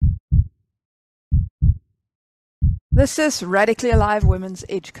This is Radically Alive Women's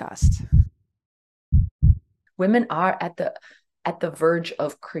Edgecast. Women are at the verge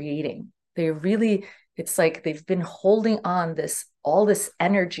of creating. They really, it's like they've been holding on this all this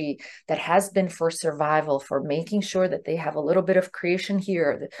energy that has been for survival, for making sure that they have a little bit of creation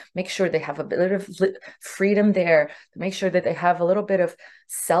here, make sure they have a bit of freedom there, to make sure that they have a little bit of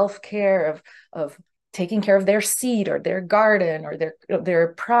self-care of taking care of their seed or their garden or their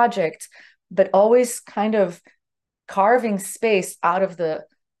project, but always kind of carving space out of the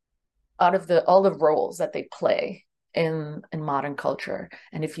all the roles that they play in modern culture.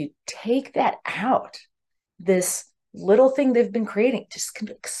 And if you take that out, this little thing they've been creating just can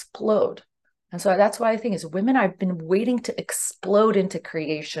explode. And so that's why I think is women have been waiting to explode into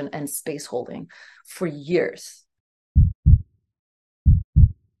creation and space holding for years.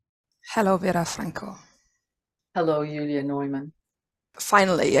 Hello, Vera Franco. Hello, Julia Neumann.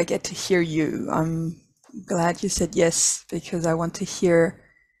 Finally, I get to hear you. I'm glad you said yes because I want to hear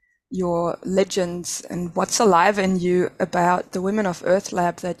your legends and what's alive in you about the Women of Earth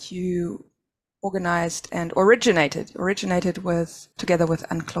Lab that you organized and originated with together with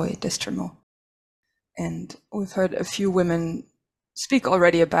Anne-Chloé Destremaux. And we've heard a few women speak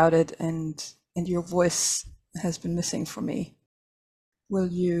already about it, and your voice has been missing for me. Will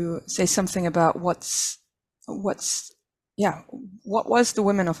you say something about what's yeah, what was the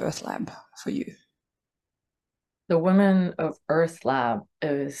Women of Earth Lab for you? The Women of Earth Lab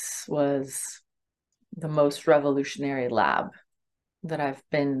was the most revolutionary lab that I've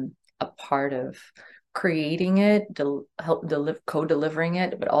been a part of creating it, help co-delivering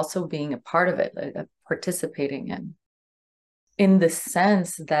it, but also being a part of it, participating in the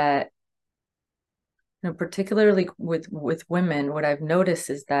sense that, particularly with women, what I've noticed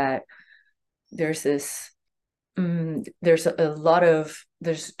is that there's this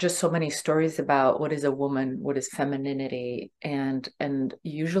there's just so many stories about what is a woman, what is femininity, and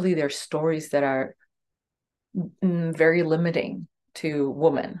usually there's stories that are very limiting to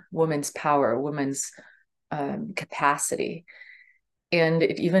women's power, women's capacity. And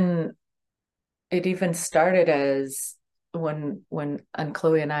it even started as when Aunt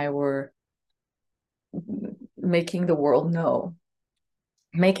Chloe and I were making the world know,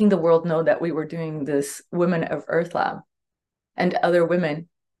 making the world know that we were doing this Women of Earth Lab, and other women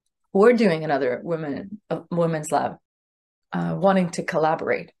who were doing another women's lab, wanting to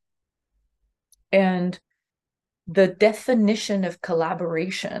collaborate. And the definition of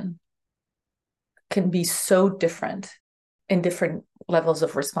collaboration can be so different in different levels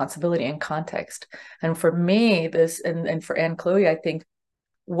of responsibility and context. And for me, and for Anne Chloe, I think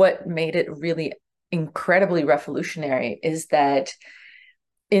what made it really incredibly revolutionary is that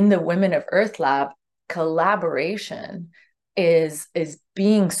in the Women of Earth Lab, collaboration is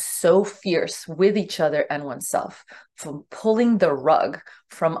being so fierce with each other and oneself, from pulling the rug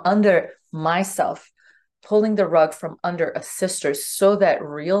from under myself, pulling the rug from under a sister, so that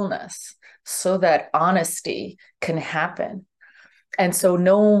realness, so that honesty can happen. And so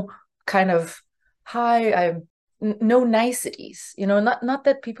no kind of hi, I'm no niceties, not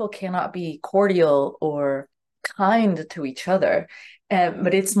that people cannot be cordial or kind to each other,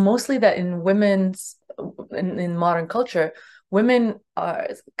 but it's mostly that in modern culture, women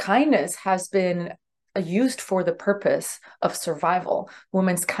kindness has been used for the purpose of survival.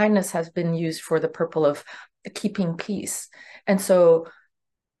 Women's kindness has been used for the purpose of keeping peace. And so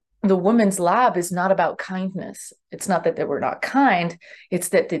the women's lab is not about kindness. It's not that they were not kind, it's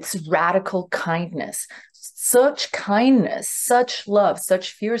that it's radical kindness. Such kindness, such love,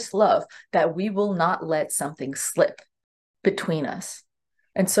 such fierce love that we will not let something slip between us.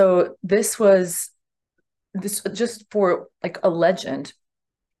 And so this just for like a legend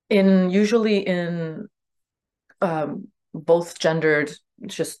in usually in both gendered,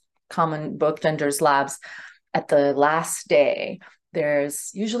 just common both genders labs. At the last day,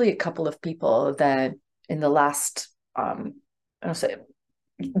 there's usually a couple of people that in the last I don't say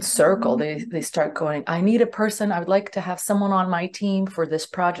circle, they start going, I need a person, I would like to have someone on my team for this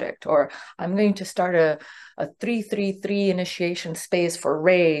project, or I'm going to start a 333 initiation space for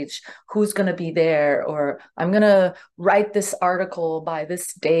rage, who's going to be there, or I'm going to write this article by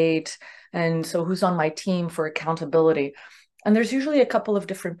this date, and so who's on my team for accountability. And there's usually a couple of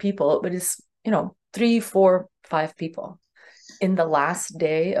different people, but it's, three, four, five people. In the last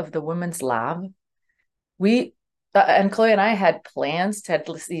day of the women's lab, we and Chloe and I had plans to have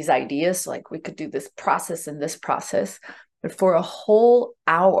these ideas, so like we could do this process and this process. But for a whole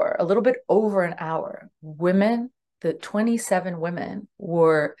hour, a little bit over an hour, the 27 women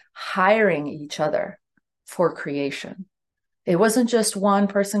were hiring each other for creation. It wasn't just one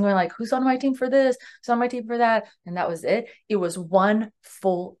person going like, who's on my team for this? Who's on my team for that? And that was it. It was 1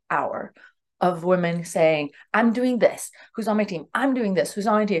 full hour of women saying, I'm doing this. Who's on my team? I'm doing this. Who's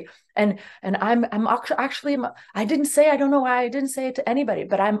on my team? And I'm actually, I didn't say, I don't know why I didn't say it to anybody,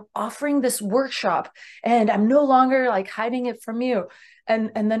 but I'm offering this workshop and I'm no longer like hiding it from you.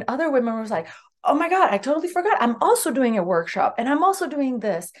 And then other women was like, oh my God, I totally forgot. I'm also doing a workshop and I'm also doing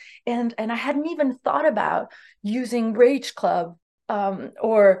this. And I hadn't even thought about using Rage Club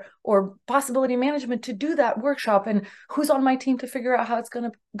or possibility management to do that workshop, and who's on my team to figure out how it's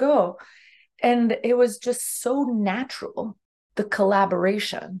going to go. And it was just so natural. The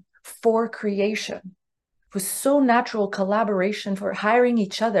collaboration for creation was so natural. Collaboration for hiring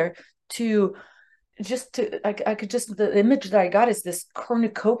each other to I could just, the image that I got is this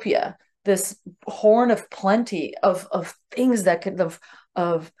cornucopia, this horn of plenty of things that could,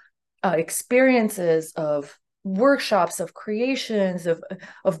 of experiences, of workshops, of creations,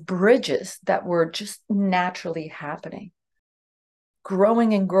 of bridges that were just naturally happening,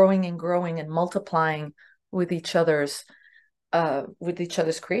 growing and growing and growing and multiplying with each other's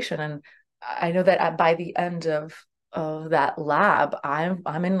creation. And I know that by the end of that lab,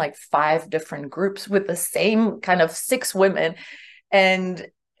 I'm in like 5 different groups with the same kind of 6 women, and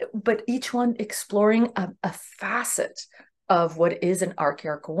but each one exploring a facet of what is an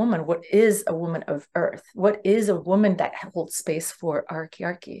archetypal woman, what is a woman of earth, what is a woman that holds space for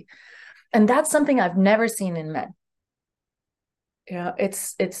archearchy. And that's something I've never seen in men. You know,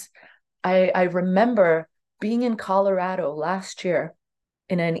 I remember being in Colorado last year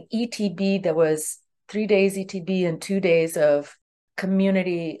in an ETB that was 3 days ETB and 2 days of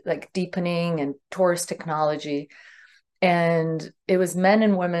community like deepening and tourist technology. And it was men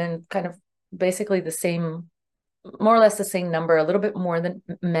and women, kind of basically the same, more or less the same number, a little bit more than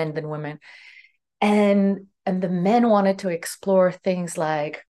men than women. And the men wanted to explore things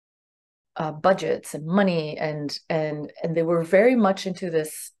like budgets and money, and they were very much into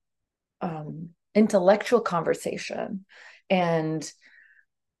this intellectual conversation and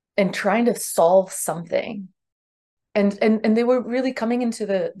trying to solve something. And they were really coming into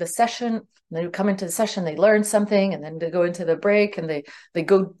the session. They would come into the session, they learn something, and then they go into the break, and they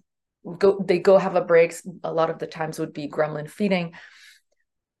go have a break. A lot of the times would be gremlin feeding.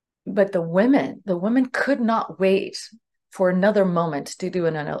 But the women could not wait for another moment to do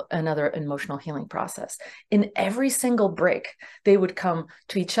another emotional healing process. In every single break, they would come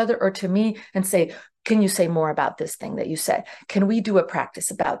to each other or to me and say, can you say more about this thing that you said? Can we do a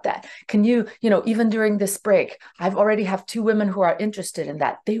practice about that? Can you, even during this break, I've already have 2 women who are interested in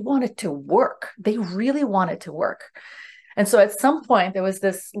that. They wanted to work. They really wanted to work. And so at some point, there was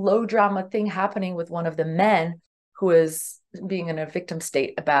this low drama thing happening with one of the men who was being in a victim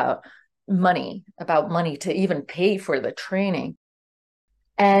state about money to even pay for the training.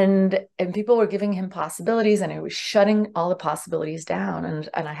 And people were giving him possibilities, and he was shutting all the possibilities down. And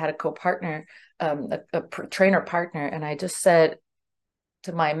I had a co-partner, a trainer partner, and I just said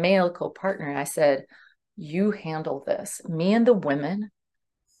to my male co-partner, I said, you handle this. Me and the women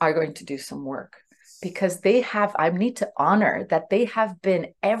are going to do some work, because I need to honor that they have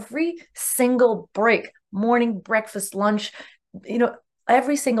been every single break, morning, breakfast, lunch,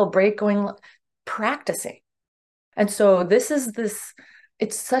 every single break practicing. And so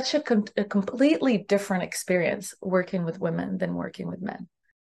it's such a completely different experience working with women than working with men.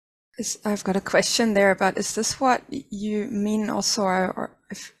 I've got a question there about, is this what you mean also, or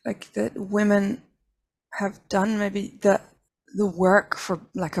if like that women have done maybe the work, for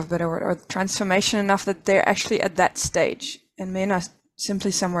lack of a better word, or transformation enough that they're actually at that stage and men are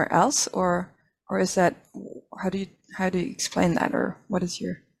simply somewhere else, or is that, how do you explain that, or what is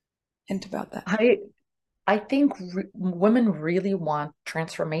your hint about that? I think women really want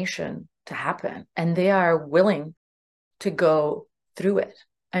transformation to happen, and they are willing to go through it.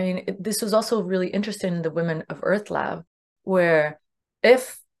 I mean, this was also really interesting in the Women of Earth Lab, where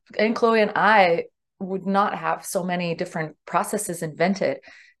and Chloe and I would not have so many different processes invented,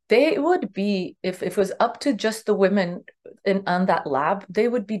 they would be, if it was up to just the women on that lab, they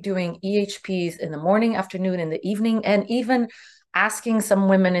would be doing EHPs in the morning, afternoon, in the evening, and even asking some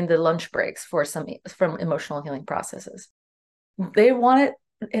women in the lunch breaks for some from emotional healing processes. They want it,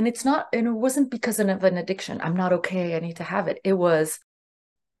 and it wasn't because of an addiction. I'm not okay, I need to have it. It was,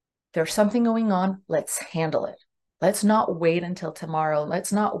 there's something going on, let's handle it. Let's not wait until tomorrow.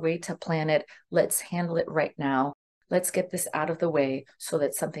 Let's not wait to plan it. Let's handle it right now. Let's get this out of the way so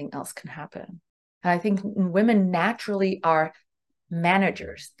that something else can happen. And I think women naturally are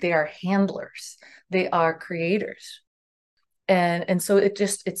managers. They are handlers. They are creators. And so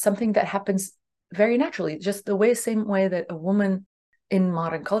it's something that happens very naturally, just the way, same way that a woman in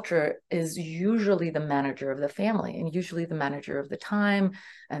modern culture is usually the manager of the family and usually the manager of the time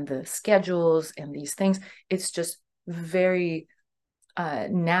and the schedules and these things. It's just very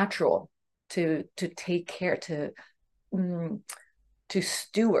natural to take care, to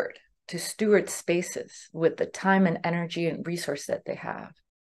steward spaces with the time and energy and resource that they have.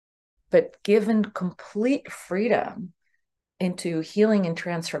 But given complete freedom into healing and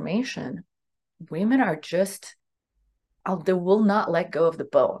transformation, women are just, they will not let go of the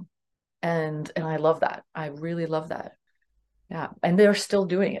bone. And I love that. I really love that. Yeah. And they're still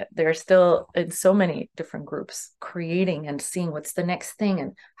doing it. They're still in so many different groups creating and seeing what's the next thing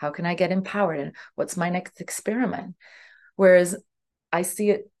and how can I get empowered and what's my next experiment. Whereas I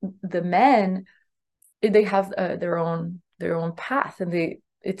see it, the men, they have their own path, and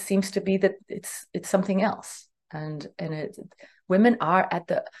it seems to be that it's something else. And women are at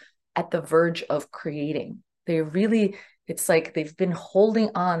the verge of creating. They really, it's like they've been holding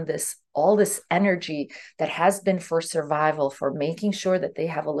on all this energy that has been for survival, for making sure that they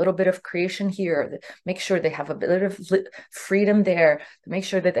have a little bit of creation here, make sure they have a bit of freedom there, to make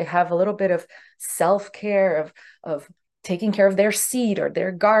sure that they have a little bit of self-care, of taking care of their seed or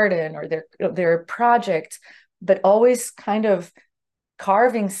their garden or their project, but always kind of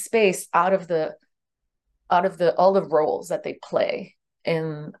carving space out of all the roles that they play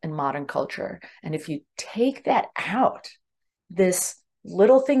in modern culture. And if you take that out, this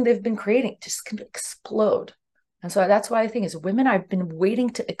little thing they've been creating just can explode. And so that's why I think is women have been waiting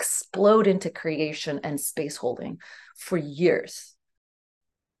to explode into creation and space holding for years.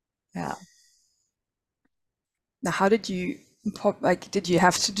 Yeah. Now, how did you pop, like, did you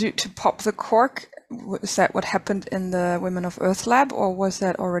have to pop the cork? Was that what happened in the Women of Earth Lab, or was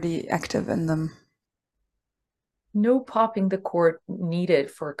that already active in them? No popping the cork needed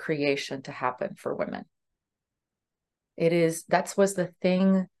for creation to happen for women. That was the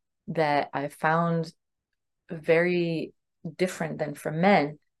thing that I found very different than for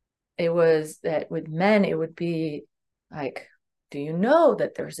men. It was that with men, it would be like, do you know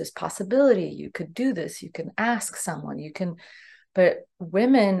that there's this possibility? You could do this. You can ask someone. But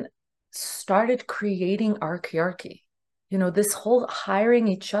women started creating archiarchy. This whole hiring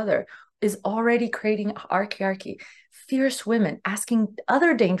each other is already creating archiarchy. Fierce women asking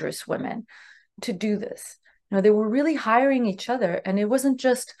other dangerous women to do this. They were really hiring each other, and it wasn't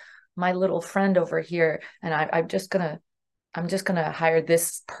just my little friend over here, and I'm just gonna hire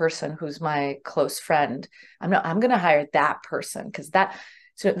this person who's my close friend. I'm gonna hire that person because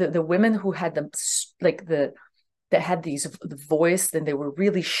so the women who had that had the voice, then they were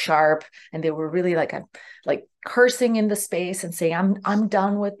really sharp and they were really like cursing in the space and saying I'm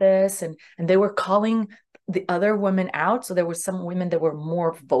done with this, and they were calling the other women out. So there were some women that were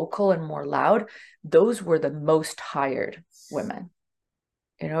more vocal and more loud. Those were the most hired women.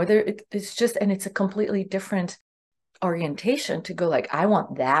 It's just, and it's a completely different orientation to go like, I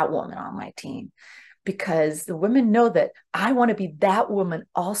want that woman on my team, because the women know that I want to be that woman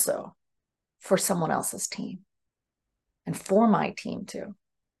also for someone else's team and for my team too.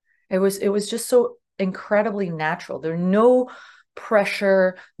 It was just so incredibly natural. There's no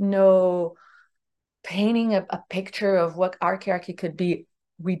pressure, no painting a picture of what archiarchy could be.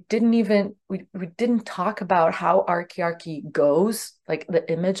 We didn't talk about how archiarchy goes, like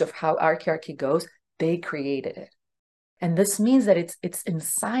the image of how archiarchy goes. They created it. And this means that it's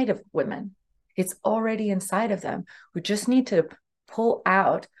inside of women. It's already inside of them. We just need to pull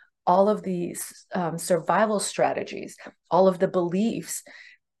out all of these survival strategies, all of the beliefs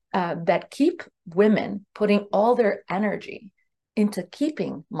that keep women putting all their energy into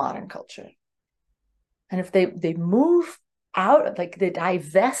keeping modern culture. And if they move out, like they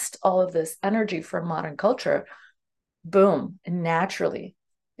divest all of this energy from modern culture, boom, and naturally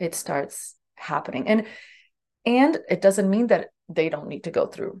it starts happening. And it doesn't mean that they don't need to go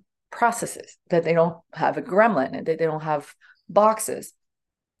through processes, that they don't have a gremlin and that they don't have boxes.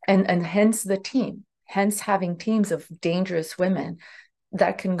 And hence the team, hence having teams of dangerous women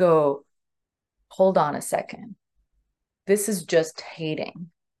that can go, hold on a second. This is just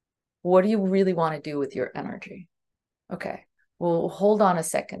hating. What do you really want to do with your energy? Okay, well, hold on a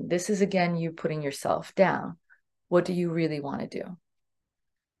second. This is again you putting yourself down. What do you really want to do?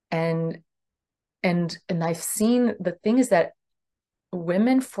 And I've seen, the thing is that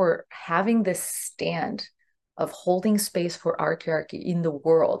women, for having this stand of holding space for archiarchy in the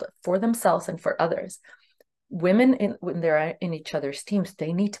world for themselves and for others, women when they're in each other's teams,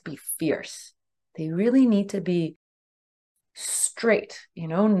 they need to be fierce. They really need to be straight,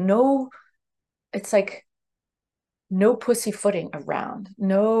 no, it's like no pussyfooting around,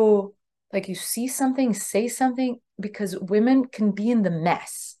 no Like you see something, say something, because women can be in the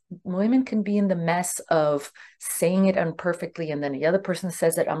mess. Women can be in the mess of saying it imperfectly, and then the other person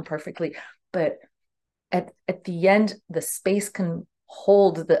says it imperfectly. But at the end, the space can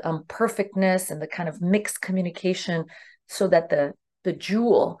hold the imperfectness and the kind of mixed communication so that the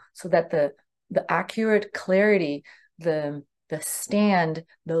jewel, so that the accurate clarity, the stand,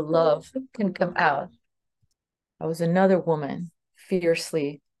 the love can come out. I was another woman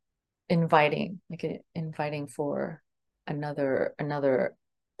fiercely inviting for another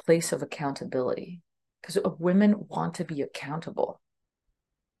place of accountability, because women want to be accountable,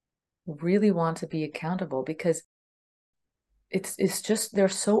 really want to be accountable, because it's just they're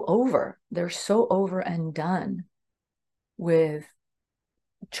so over and done with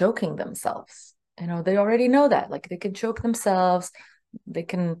choking themselves. They already know that, like, they can choke themselves, they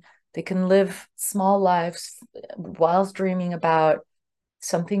can live small lives whilst dreaming about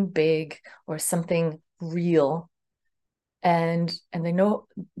something big or something real, and they know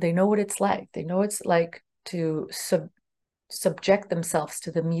what it's like. They know it's like to subject themselves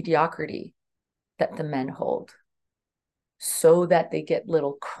to the mediocrity that the men hold, so that they get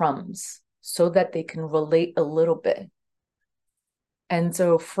little crumbs, so that they can relate a little bit. And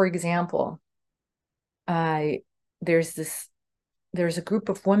so, for example, I there's a group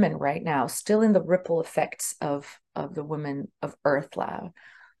of women right now still in the ripple effects of the Women of Earth Lab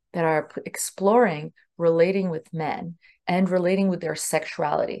that are exploring relating with men and relating with their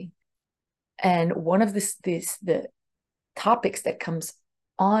sexuality. And one of the topics that comes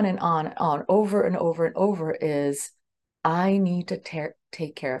on and on and on, over and over and over, is I need to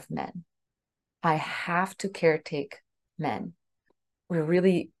take care of men. I have to caretake men. We're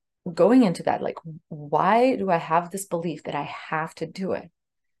really going into that, like, why do I have this belief that I have to do it?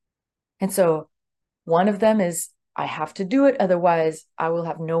 And so one of them is, I have to do it, otherwise I will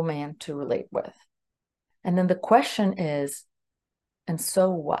have no man to relate with. And then the question is, and so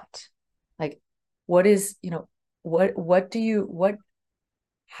what? Like, what is, what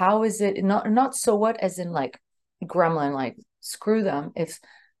how is it, not so what as in like gremlin, like screw them. It's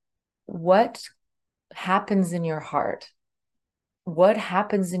what happens in your heart, what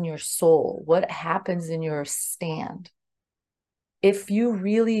happens in your soul, what happens in your stand. If you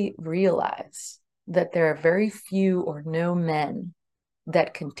really realize that there are very few or no men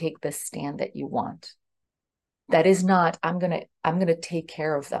that can take the stand that you want, that is not, I'm gonna take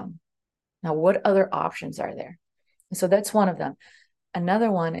care of them. Now, what other options are there? And so that's one of them.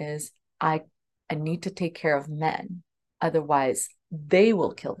 Another one is, I need to take care of men. Otherwise, they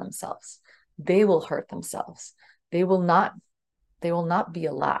will kill themselves. They will hurt themselves. They will not be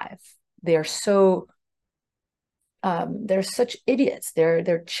alive. They are so they're such idiots.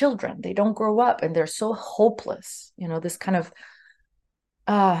 They're children. They don't grow up, and they're so hopeless. This kind of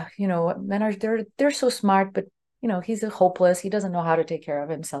men are, they're so smart, but he's hopeless. He doesn't know how to take care of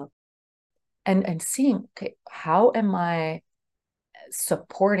himself. And seeing, okay, how am I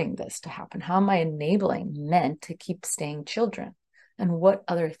supporting this to happen? How am I enabling men to keep staying children? And what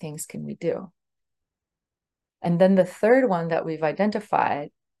other things can we do? And then the third one that we've identified,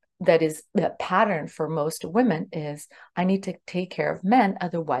 that is the pattern for most women, is I need to take care of men,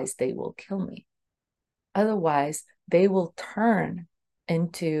 otherwise they will kill me. Otherwise, they will turn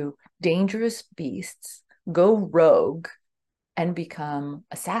into dangerous beasts, go rogue, and become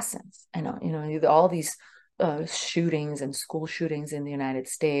assassins. And all these shootings and school shootings in the United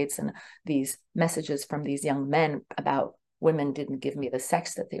States, and these messages from these young men about women didn't give me the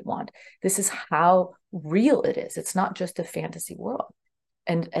sex that they want. This is how real it is. It's not just a fantasy world.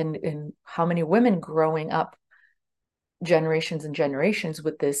 And how many women growing up generations and generations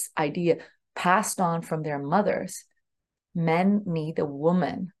with this idea passed on from their mothers, men need a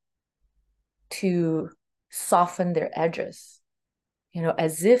woman to soften their edges,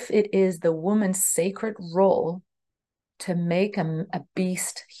 as if it is the woman's sacred role to make a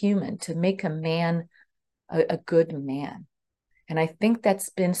beast human, to make a man a good man. And I think that's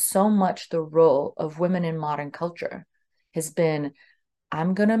been so much the role of women in modern culture, has been,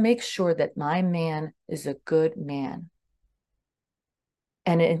 I'm going to make sure that my man is a good man.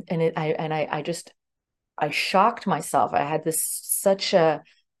 I shocked myself. I had such a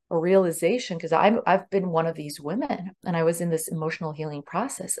realization, because I've been one of these women, and I was in this emotional healing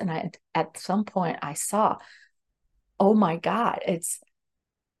process. And at some point I saw, oh my God, it's,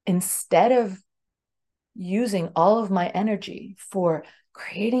 instead of using all of my energy for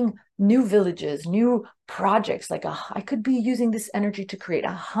creating new villages, new projects, like I could be using this energy to create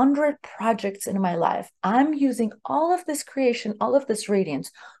 100 projects in my life. I'm using all of this creation, all of this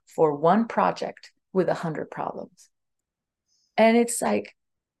radiance for one project with 100 problems. And it's like,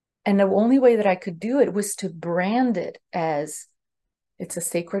 And the only way that I could do it was to brand it as it's a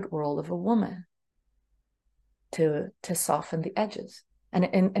sacred role of a woman to soften the edges.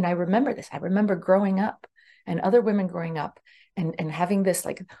 And I remember this. I remember growing up and other women growing up and having this,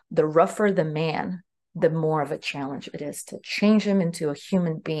 like, the rougher the man, the more of a challenge it is to change him into a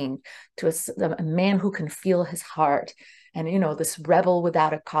human being, to a man who can feel his heart. And, this rebel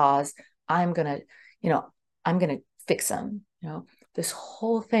without a cause, I'm going to, I'm going to fix him, this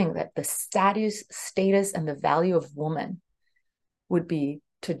whole thing that the status and the value of woman would be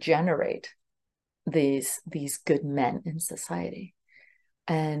to generate these good men in society.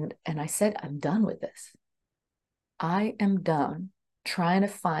 And I said, I'm done with this. I am done trying to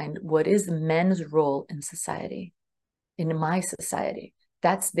find what is men's role in society, in my society.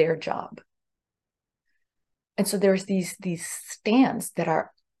 That's their job. And so there's these stands that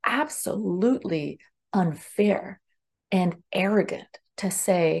are absolutely unfair and arrogant to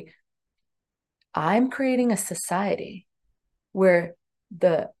say, I'm creating a society where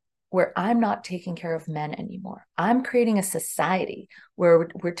I'm not taking care of men anymore. I'm creating a society where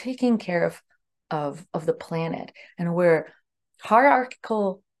we're taking care of the planet, and where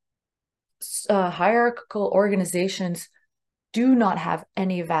hierarchical organizations do not have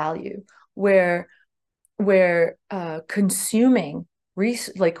any value, where consuming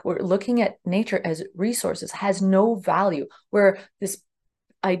like we're looking at nature as resources has no value, where this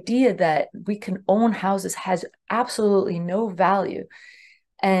idea that we can own houses has absolutely no value,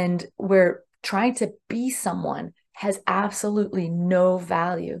 and where trying to be someone has absolutely no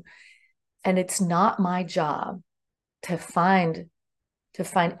value. And it's not my job to find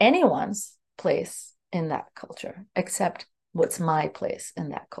anyone's place in that culture except what's my place in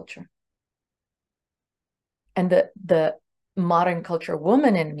that culture. And the modern culture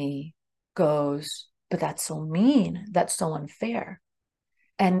woman in me goes, but that's so mean, that's so unfair.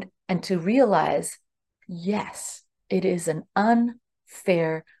 And to realize, yes, it is an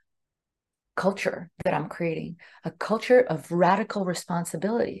unfair culture that I'm creating, a culture of radical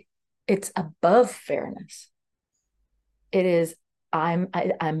responsibility. It's above fairness. It is, I'm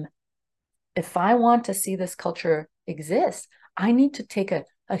if I want to see this culture exist, I need to take a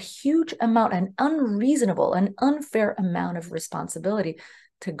huge amount, an unreasonable, an unfair amount of responsibility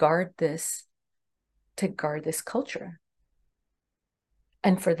to guard this culture.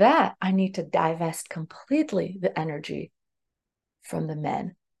 And for that, I need to divest completely the energy from the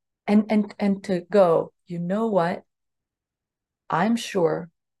men, and to go, you know what? I'm sure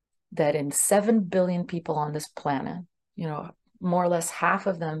that in 7 billion people on this planet, more or less half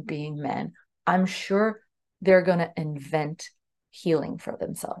of them being men, I'm sure they're going to invent healing for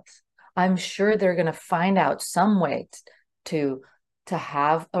themselves. I'm sure they're going to find out some way to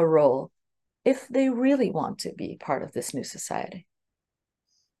have a role if they really want to be part of this new society.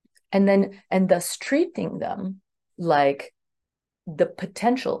 And thus treating them like the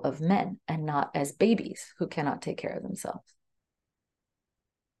potential of men and not as babies who cannot take care of themselves.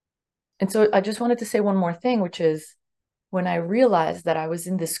 And so I just wanted to say one more thing, which is, when I realized that I was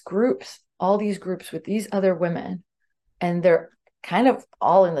in this groups, all these groups with these other women, and they're kind of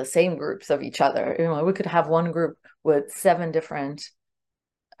all in the same groups of each other. We could have one group with 7 different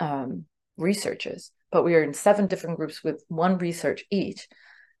researches, but we are in 7 different groups with one research each.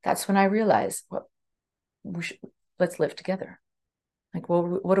 That's when I realized, well, let's live together. Like, well,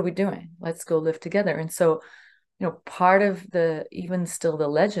 what are we doing? Let's go live together. And so, part of even still the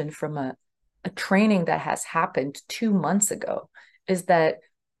legend from a training that has happened 2 months ago is that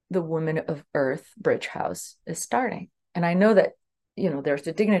the Women of Earth Bridge House is starting. And I know that, there's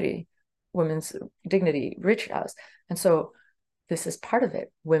the Women's Dignity Bridge House. And so this is part of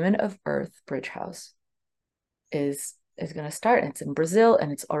it. Women of Earth Bridge House is going to start. And it's in Brazil,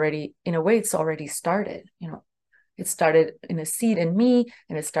 and it's already, in a way, it's already started. It started in a seed in me,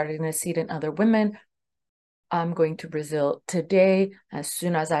 and it started in a seed in other women. I'm going to Brazil today. As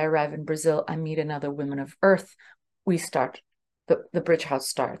soon as I arrive in Brazil, I meet another Women of Earth. We start, the Bridge House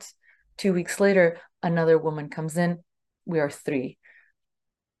starts. 2 weeks later, another woman comes in. We are 3.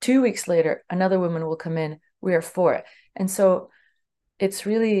 2 weeks later, another woman will come in. We are 4. And so it's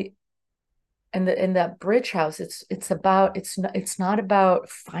really, in that Bridge House, it's not about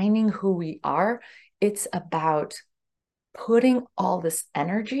finding who we are. It's about putting all this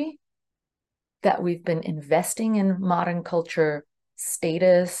energy that we've been investing in modern culture,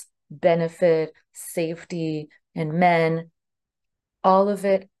 status, benefit, safety, and men, all of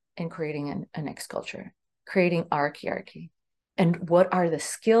it, in creating a next culture, creating archiarchy. And what are the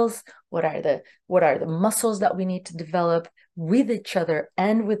skills? What are the muscles that we need to develop with each other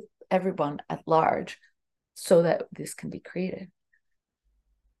and with everyone at large so that this can be created?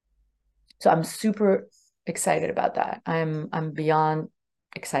 So I'm super excited about that. I'm beyond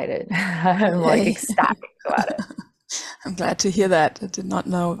excited. I'm like Yay. ecstatic about it. I'm glad to hear that. I did not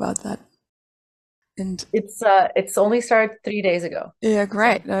know about that. And It's only started 3 days ago. yeah, So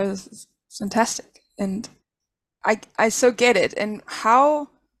great. That was fantastic. And I so get it. And how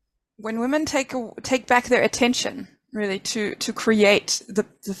when women take back their attention really to create the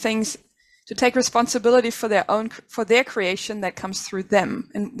things, to take responsibility for their creation that comes through them,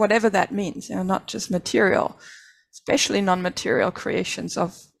 and whatever that means, not just material, especially non-material creations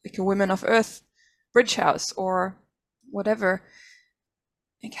of like a Women of Earth bridge house or whatever.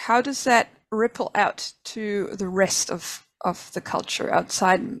 Like, how does that ripple out to the rest of the culture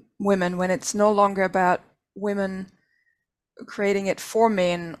outside women, when it's no longer about women creating it for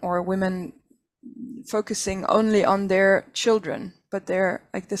men, or women focusing only on their children, but they're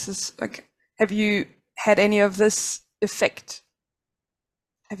like, this is like, have you had any of this effect?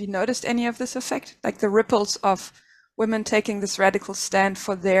 Have you noticed any of this effect? Like the ripples of women taking this radical stand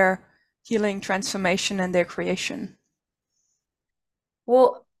for their healing, transformation, and their creation?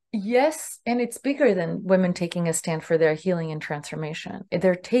 well, yes, and it's bigger than women taking a stand for their healing and transformation.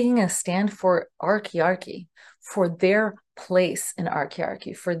 They're taking a stand for archiarchy, for their place in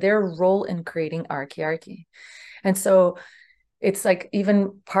archiarchy, for their role in creating archiarchy. And so it's like,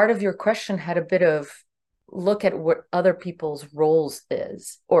 even part of your question had a bit of look at what other people's roles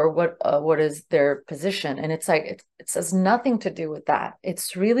is, or what is their position. And it's like it says nothing to do with that.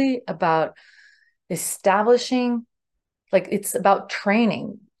 It's really about establishing, like it's about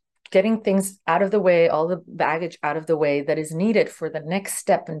training, getting things out of the way, all the baggage out of the way that is needed for the next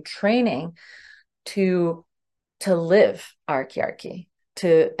step in training to live archiarchy,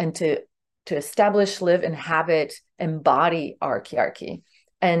 to establish, live, inhabit, embody archiarchy.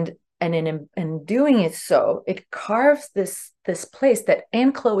 And in doing it, so it carves this place that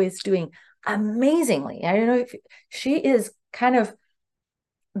Anne Chloe is doing amazingly. I don't know if she is kind of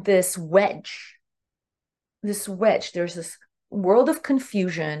this wedge, there's this world of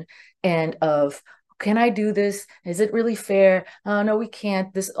confusion and of, can I do this? Is it really fair? Oh no, we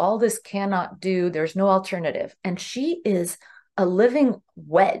can't. All this cannot do. There's no alternative. And she is a living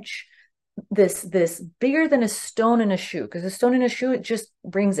wedge, this bigger than a stone in a shoe, because a stone in a shoe, it just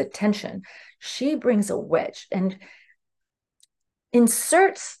brings attention. She brings a wedge and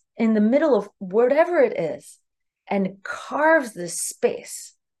inserts in the middle of whatever it is, and carves this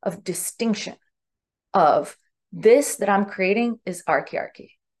space of distinction of, this that I'm creating is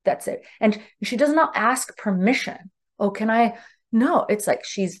archiarchy. That's it. And she does not ask permission. Oh, can I? No, it's like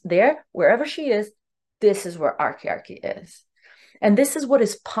she's there, wherever she is, this is where archiarchy is. And this is what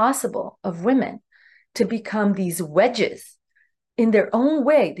is possible of women, to become these wedges in their own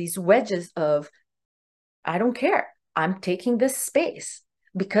way, these wedges of, I don't care. I'm taking this space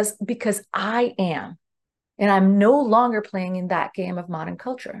because I am. And I'm no longer playing in that game of modern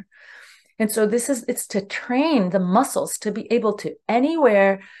culture. And so it's to train the muscles to be able to,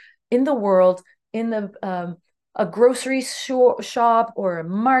 anywhere in the world, in a grocery shop or a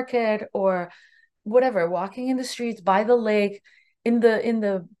market or whatever, walking in the streets, by the lake, in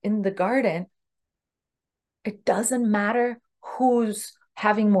the garden, it doesn't matter who's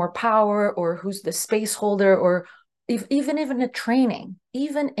having more power or who's the space holder, or even in a training,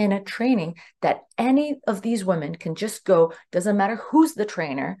 that any of these women can just go, doesn't matter who's the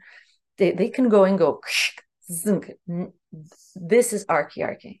trainer, they can go and go, this is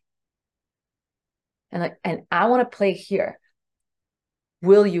archiarchy. And I want to play here.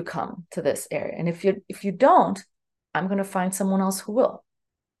 Will you come to this area? And if you don't, I'm going to find someone else who will.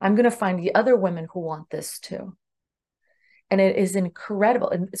 I'm going to find the other women who want this too. And it is incredible.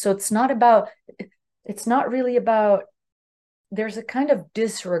 And so it's not really about, there's a kind of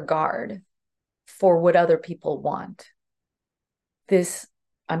disregard for what other people want.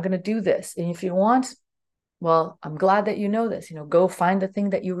 I'm going to do this. And if you want, well, I'm glad that you know this, go find the thing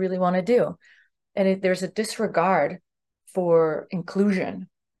that you really want to do. And there's a disregard for inclusion,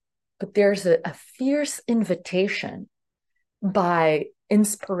 but there's a fierce invitation by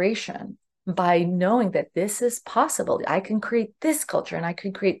inspiration, by knowing that this is possible. I can create this culture, and I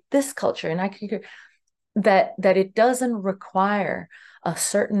can create this culture, and I can create that it doesn't require a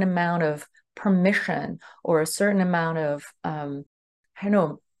certain amount of permission or a certain amount of I don't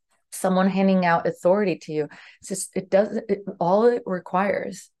know, someone handing out authority to you. It's just, all it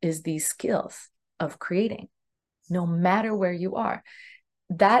requires is these skills of creating, no matter where you are.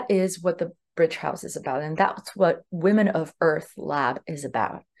 That is what the Bridge House is about. And that's what Women of Earth Lab is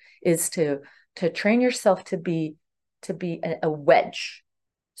about, is to train yourself to be a wedge,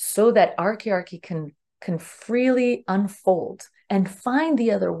 so that archiarchy can freely unfold and find the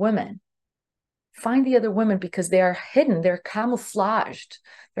other women find the other women, because they are hidden, they're camouflaged.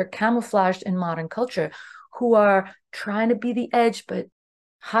 They're camouflaged in modern culture, who are trying to be the edge, but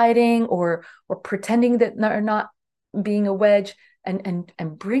hiding or pretending that they're not being a wedge, and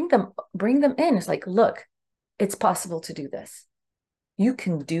bring them in. It's like, look, it's possible to do this. You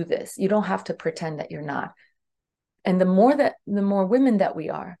can do this. You don't have to pretend that you're not. And the more women that we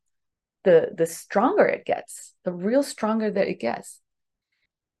are, the stronger it gets, the real stronger that it gets.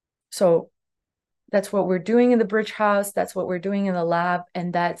 So that's what we're doing in the Bridge House. That's what we're doing in the lab.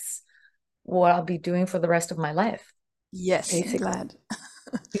 And that's what I'll be doing for the rest of my life, Yes, I'm basically. glad.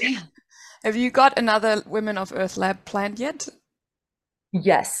 Yeah. Have you got another Women of Earth Lab planned yet?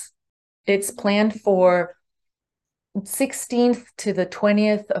 Yes. It's planned for 16th to the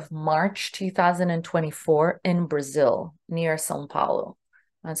 20th of March 2024 in Brazil, near Sao Paulo.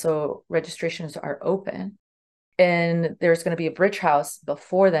 And so registrations are open. And there's going to be a Bridge House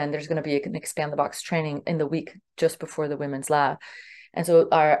before then. There's going to be an Expand the Box training in the week just before the Women's Lab. And so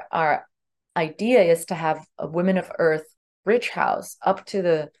our idea is to have a Women of Earth Bridge House up to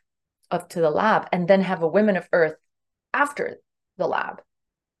the lab, and then have a Women of Earth after the lab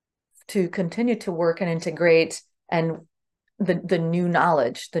to continue to work and integrate, and the new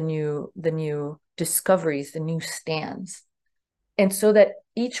knowledge, the new discoveries, the new stands. And so that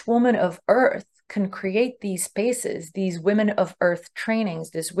each woman of Earth can create these spaces, these Women of Earth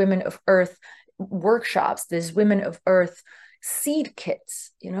trainings, this Women of Earth workshops, this Women of Earth seed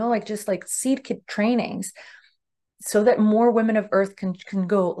kits, like just like seed kit trainings, so that more Women of Earth can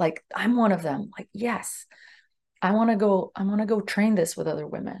go, like, I'm one of them. Like, yes, I want to go train this with other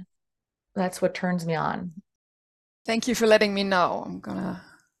women. That's what turns me on. Thank you for letting me know. I'm gonna,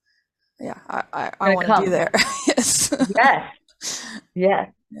 yeah, I Gonna want to be come. there. Yes. Yes. Yes.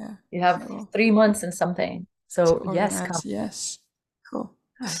 Yeah. You have So 3 months and something. to So yes, come. organize, yes. Cool.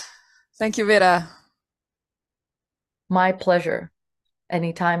 Thank you, Vera. My pleasure.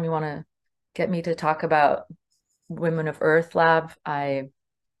 Anytime you want to get me to talk about Women of Earth Lab, I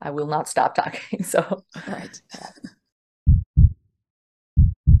will not stop talking. So Right.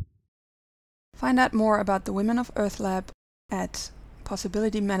 Find out more about the Women of Earth Lab at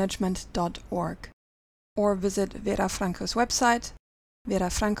possibilitymanagement.org or visit Vera Franco's website,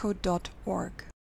 verafranco.org.